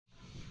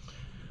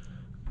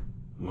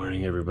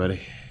Morning,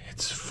 everybody.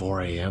 It's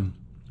 4 a.m.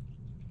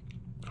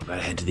 I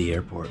gotta head to the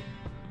airport.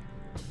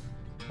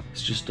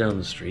 It's just down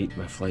the street.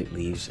 My flight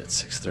leaves at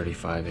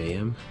 6:35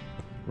 a.m.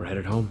 We're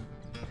headed home.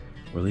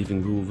 We're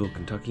leaving Louisville,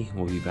 Kentucky.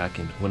 We'll be back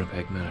in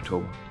Winnipeg,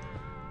 Manitoba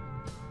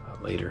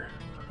later,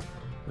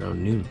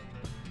 around noon.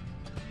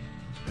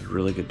 Had a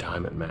really good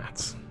time at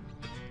Matt's.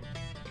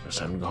 It's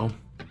time to go home.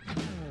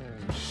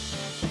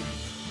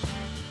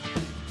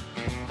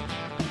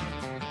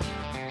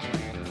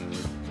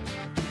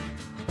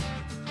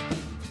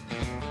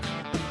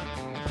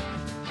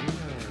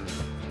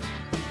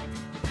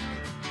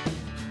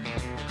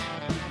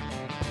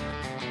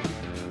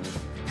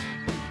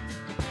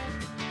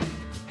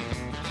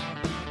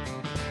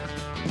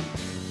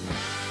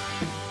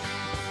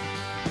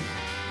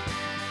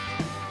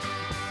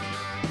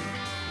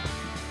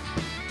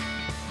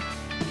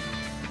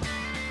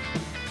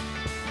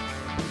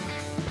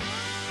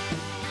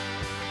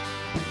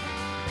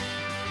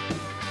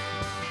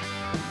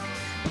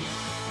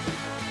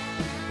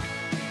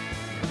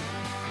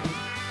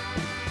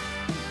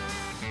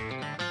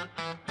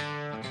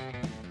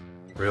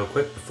 Real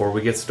quick, before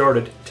we get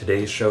started,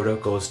 today's shout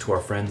out goes to our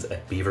friends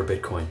at Beaver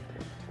Bitcoin.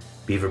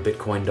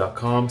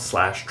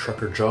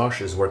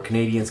 BeaverBitcoin.com/TruckerJosh is where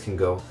Canadians can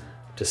go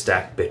to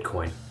stack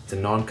Bitcoin. It's a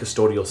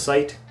non-custodial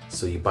site,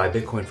 so you buy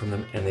Bitcoin from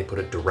them and they put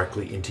it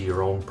directly into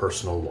your own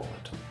personal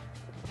wallet.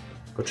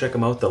 Go check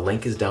them out. The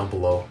link is down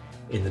below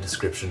in the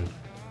description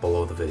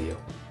below the video.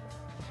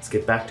 Let's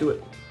get back to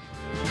it.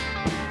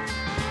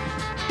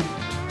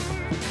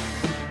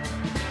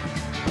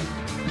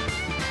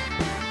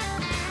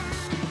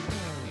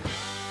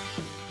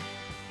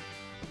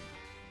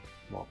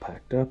 All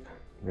packed up,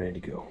 ready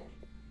to go.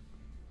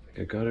 I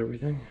think I got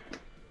everything.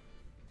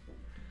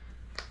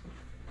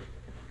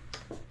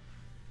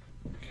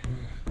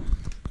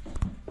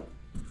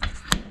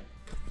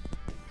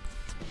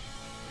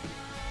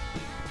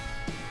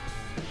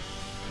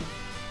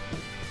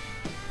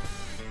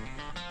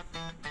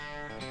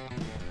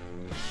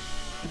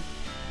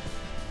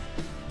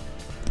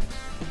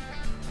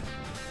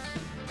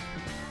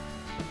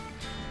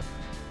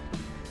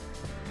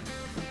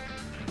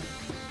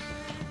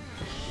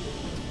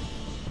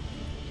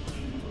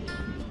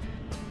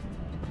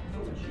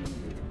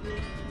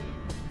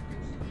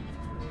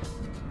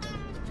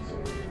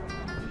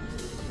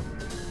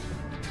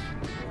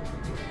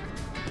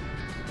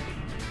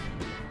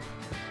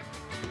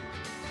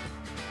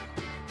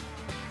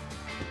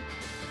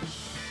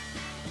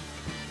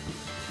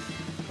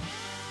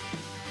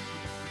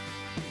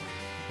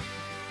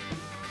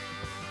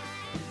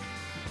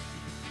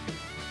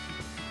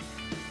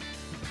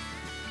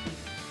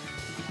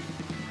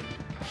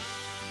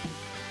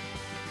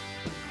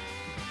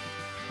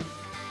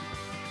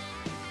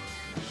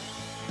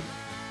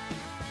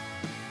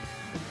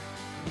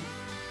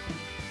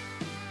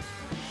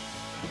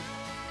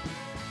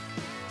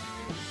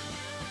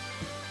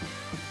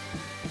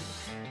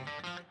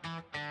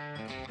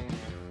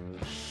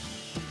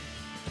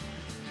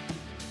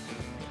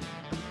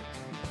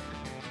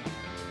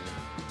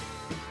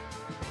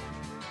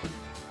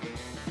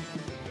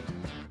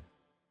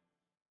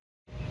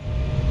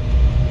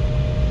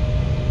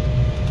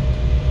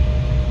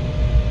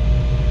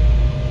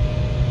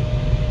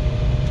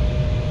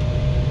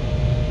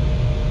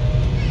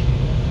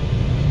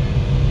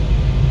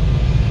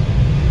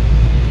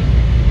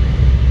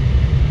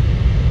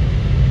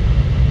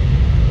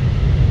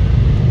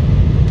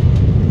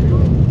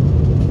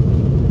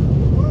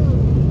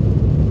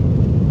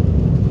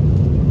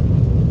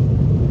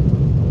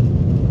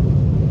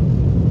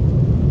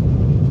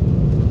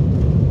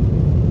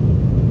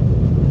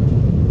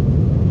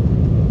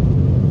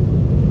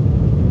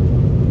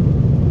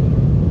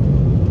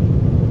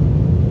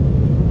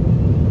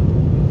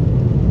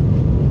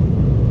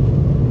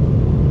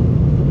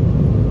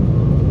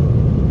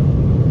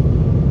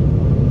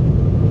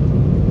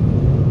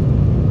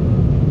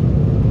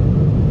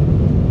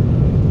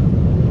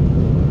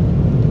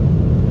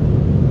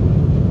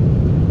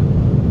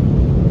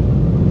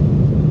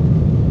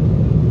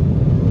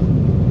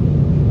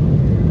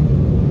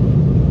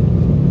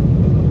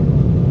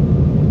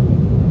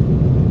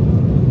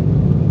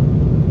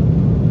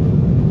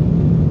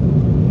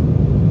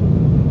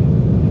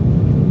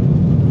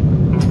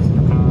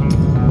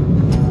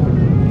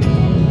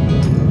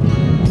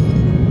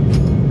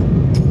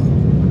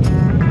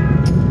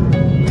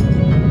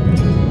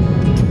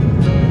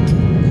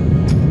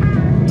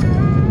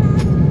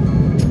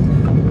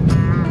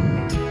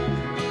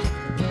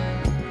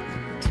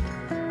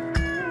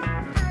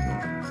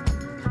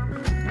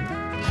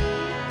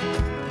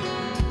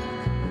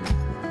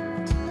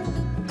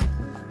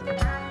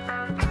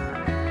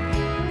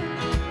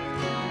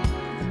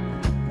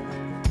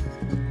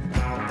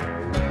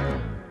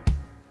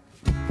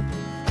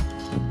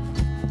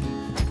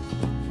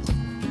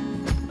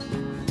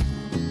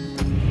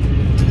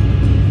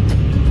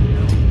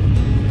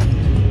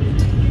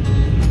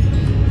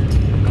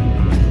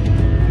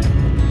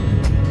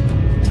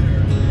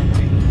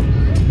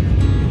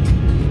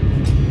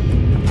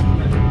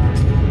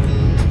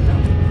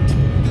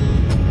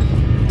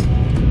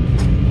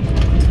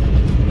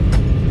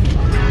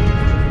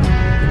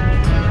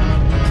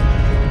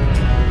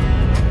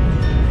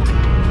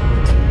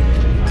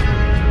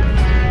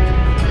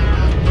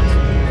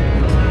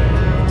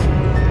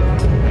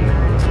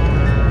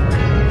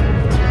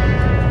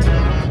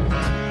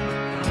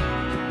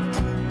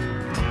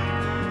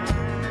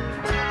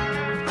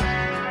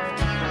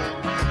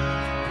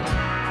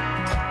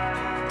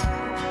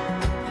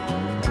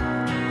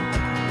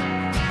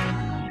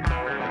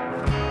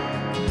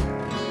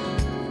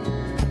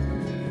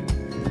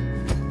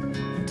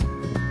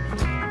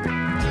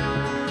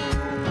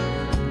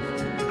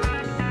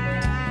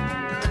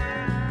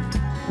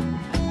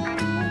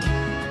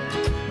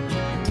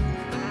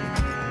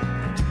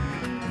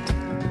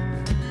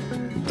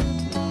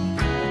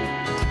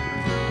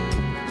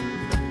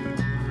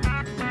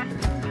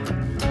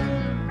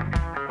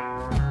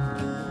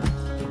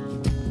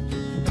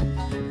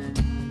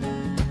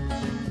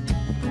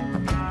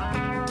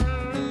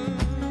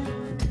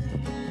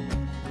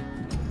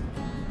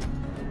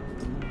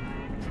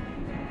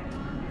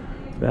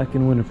 Back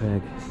in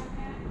Winnipeg.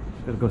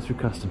 Gotta go through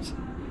customs.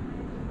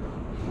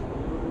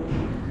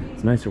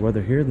 It's nicer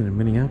weather here than in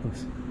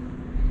Minneapolis.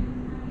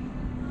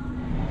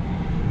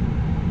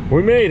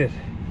 We made it!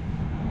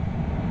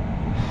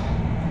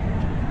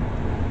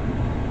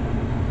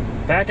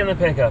 Back in the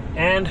pickup,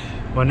 and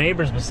my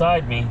neighbors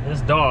beside me,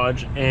 this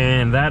Dodge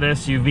and that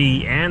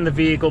SUV and the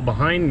vehicle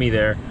behind me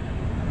there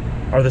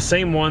are the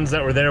same ones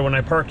that were there when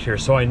I parked here,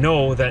 so I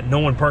know that no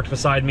one parked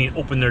beside me and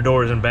opened their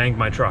doors and banged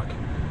my truck.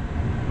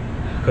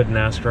 Couldn't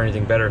ask for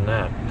anything better than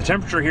that. The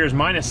temperature here is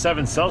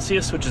 -7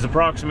 Celsius, which is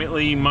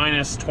approximately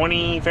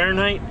 -20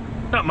 Fahrenheit.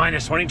 Not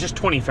 -20, just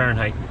 20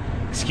 Fahrenheit.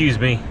 Excuse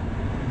me.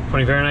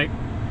 20 Fahrenheit.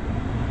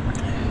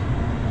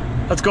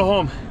 Let's go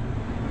home.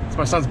 It's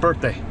my son's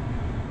birthday.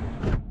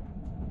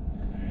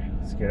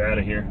 Let's get out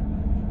of here.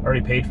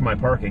 Already paid for my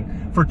parking.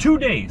 For 2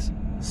 days,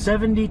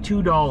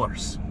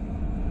 $72.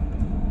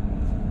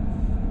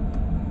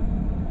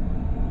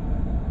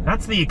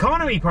 That's the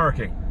economy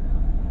parking.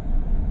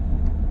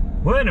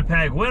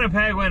 Winnipeg,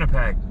 Winnipeg,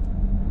 Winnipeg.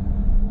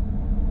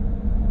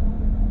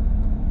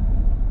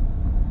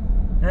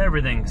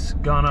 Everything's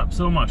gone up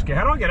so much. Okay,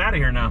 how do I get out of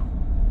here now?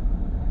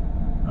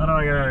 How do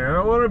I get out of here? I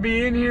don't want to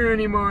be in here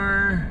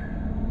anymore.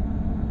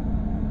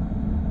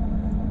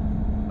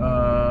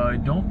 I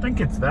don't think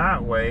it's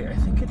that way. I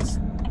think it's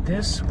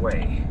this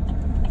way.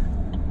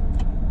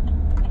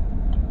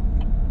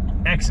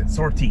 Exit,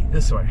 sortie,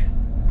 this way.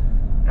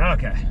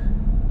 Okay.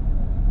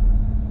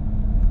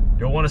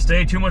 Don't want to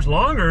stay too much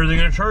longer, they're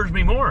going to charge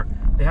me more.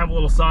 They have a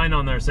little sign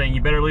on there saying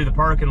you better leave the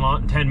parking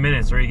lot in 10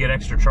 minutes or you get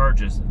extra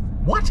charges.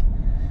 What?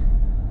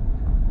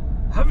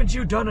 Haven't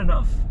you done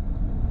enough?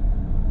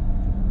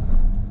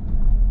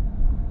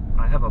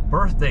 I have a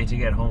birthday to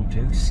get home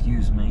to,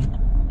 excuse me.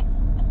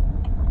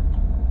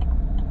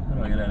 How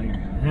do I get out of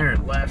here? There,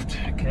 left,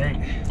 okay.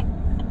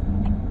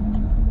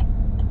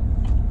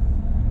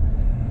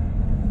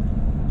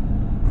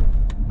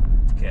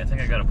 Okay, I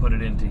think I gotta put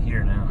it into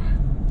here now.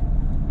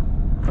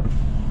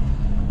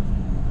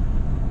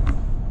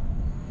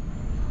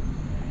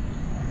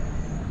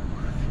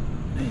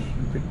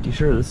 I'm pretty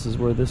sure this is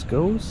where this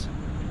goes.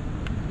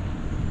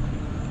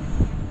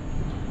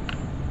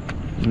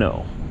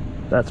 No,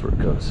 that's where it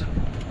goes.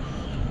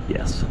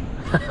 Yes.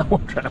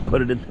 I'm trying to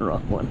put it in the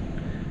wrong one.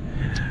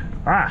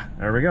 Ah,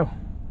 there we go.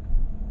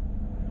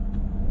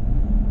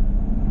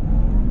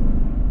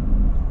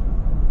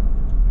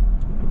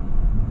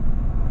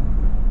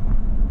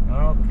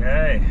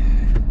 Okay.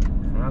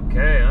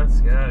 Okay,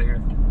 let's get out of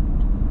here.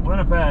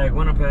 Winnipeg,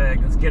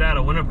 Winnipeg. Let's get out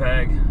of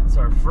Winnipeg. That's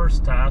our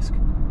first task.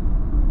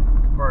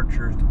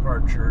 Departures,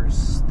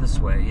 departures. This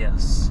way,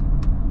 yes.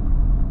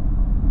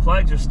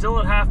 Flags are still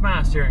at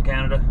half-mast here in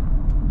Canada.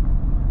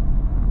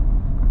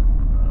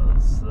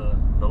 It's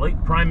the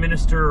late Prime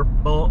Minister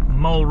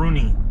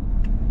Mulroney.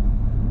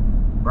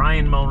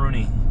 Brian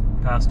Mulroney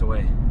passed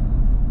away.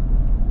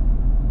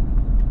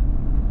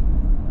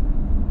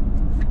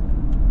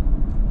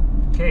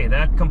 Okay,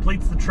 that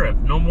completes the trip.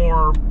 No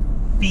more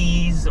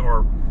fees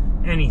or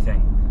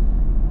anything.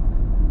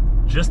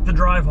 Just the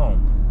drive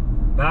home.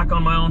 Back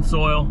on my own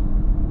soil.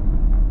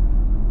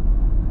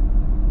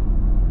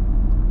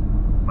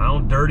 My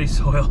own dirty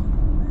soil.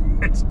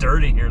 It's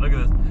dirty here. Look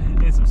at this.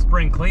 Need some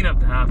spring cleanup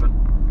to happen.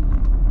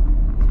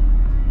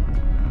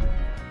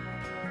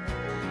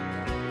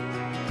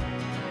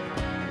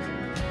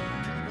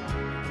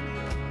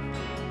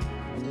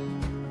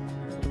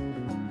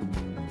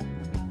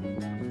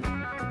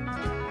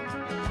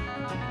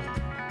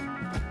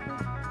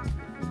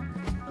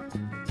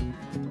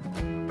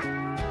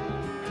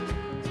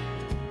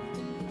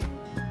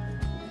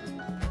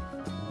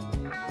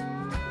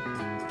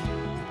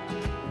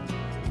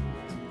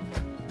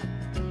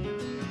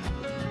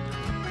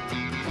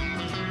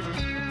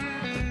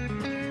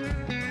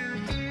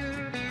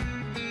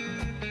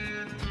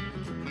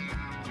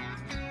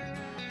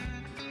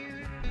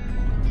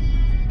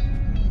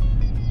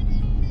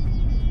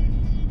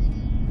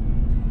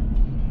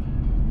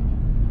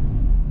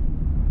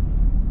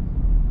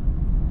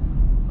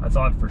 I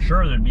thought for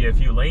sure there'd be a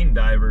few lane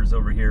divers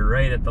over here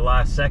right at the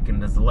last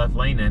second as the left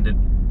lane ended.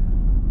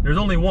 There's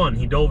only one.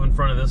 He dove in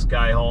front of this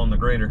guy hauling the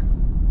grader.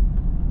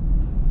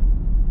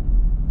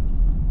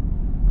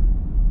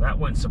 That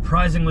went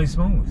surprisingly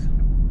smooth.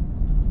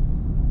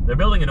 They're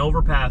building an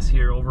overpass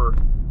here over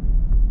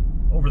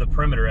the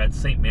perimeter at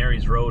St.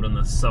 Mary's Road on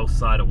the south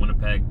side of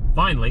Winnipeg.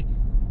 Finally.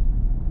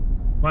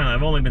 Finally,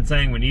 I've only been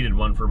saying we needed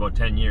one for about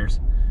 10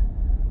 years.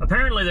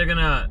 Apparently they're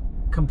gonna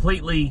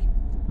completely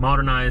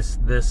modernize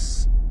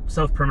this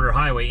South Perimeter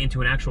Highway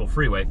into an actual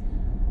freeway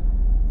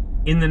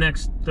in the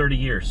next 30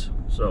 years.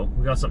 So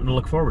we got something to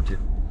look forward to.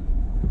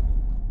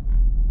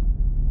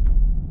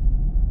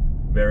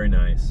 Very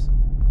nice.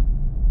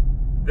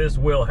 This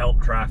will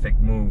help traffic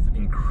move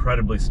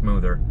incredibly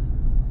smoother,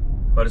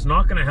 but it's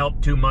not going to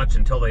help too much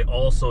until they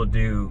also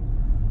do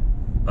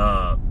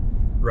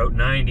Route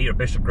 90 or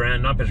Bishop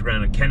Grand, not Bishop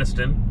Grand,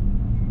 Kenniston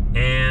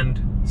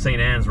and St.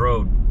 Anne's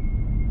Road,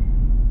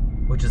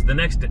 which is the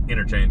next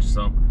interchange.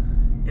 So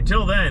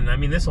until then, I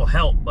mean, this will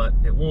help, but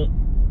it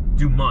won't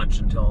do much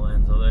until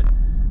then. So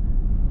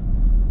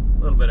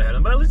little bit ahead of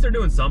them, but at least they're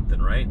doing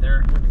something, right?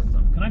 They're doing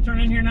something. Can I turn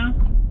in here now?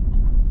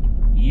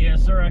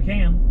 Yes, sir, I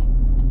can.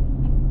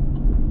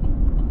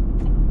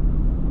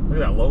 Look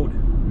at that load.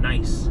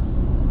 Nice.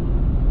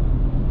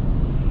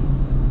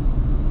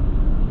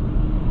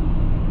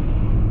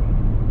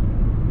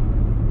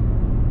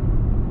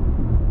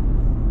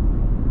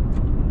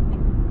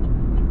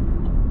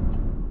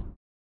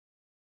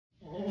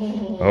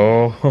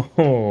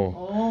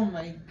 Oh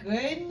my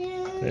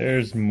goodness.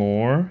 There's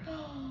more.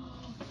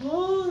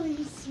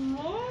 Holy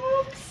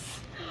smokes.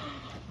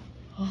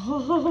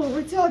 Oh,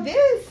 what's all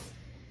this?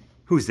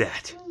 Who's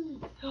that?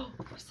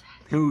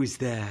 Who's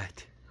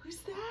that? Who's that?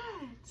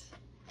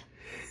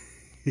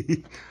 Who's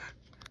that?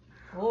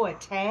 Oh, a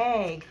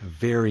tag. A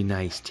very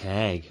nice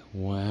tag.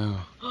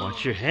 Wow.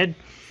 Watch your head.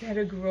 Is that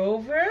a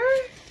Grover?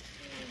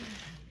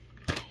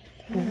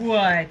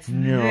 What's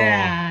No.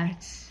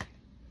 that?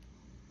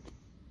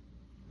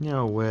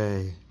 No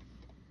way.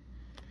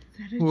 Is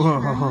that a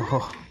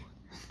Whoa.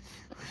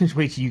 Just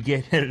wait till you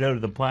get it out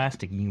of the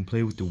plastic and you can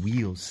play with the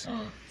wheels. Oh,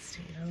 let's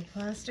take it out of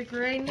plastic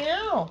right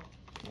now.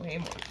 Way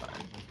more fun.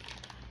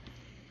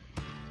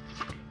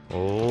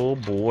 Oh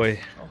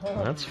boy.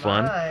 Oh, that's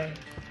fun. my.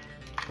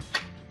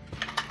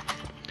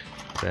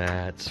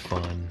 That's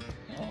fun.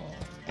 Oh.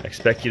 I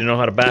expect you to know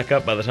how to back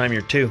up by the time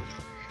you're 2.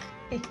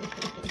 I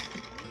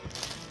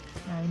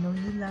know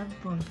you love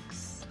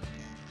books.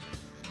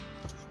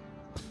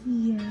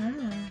 Yeah.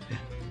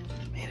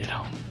 Made it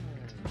home.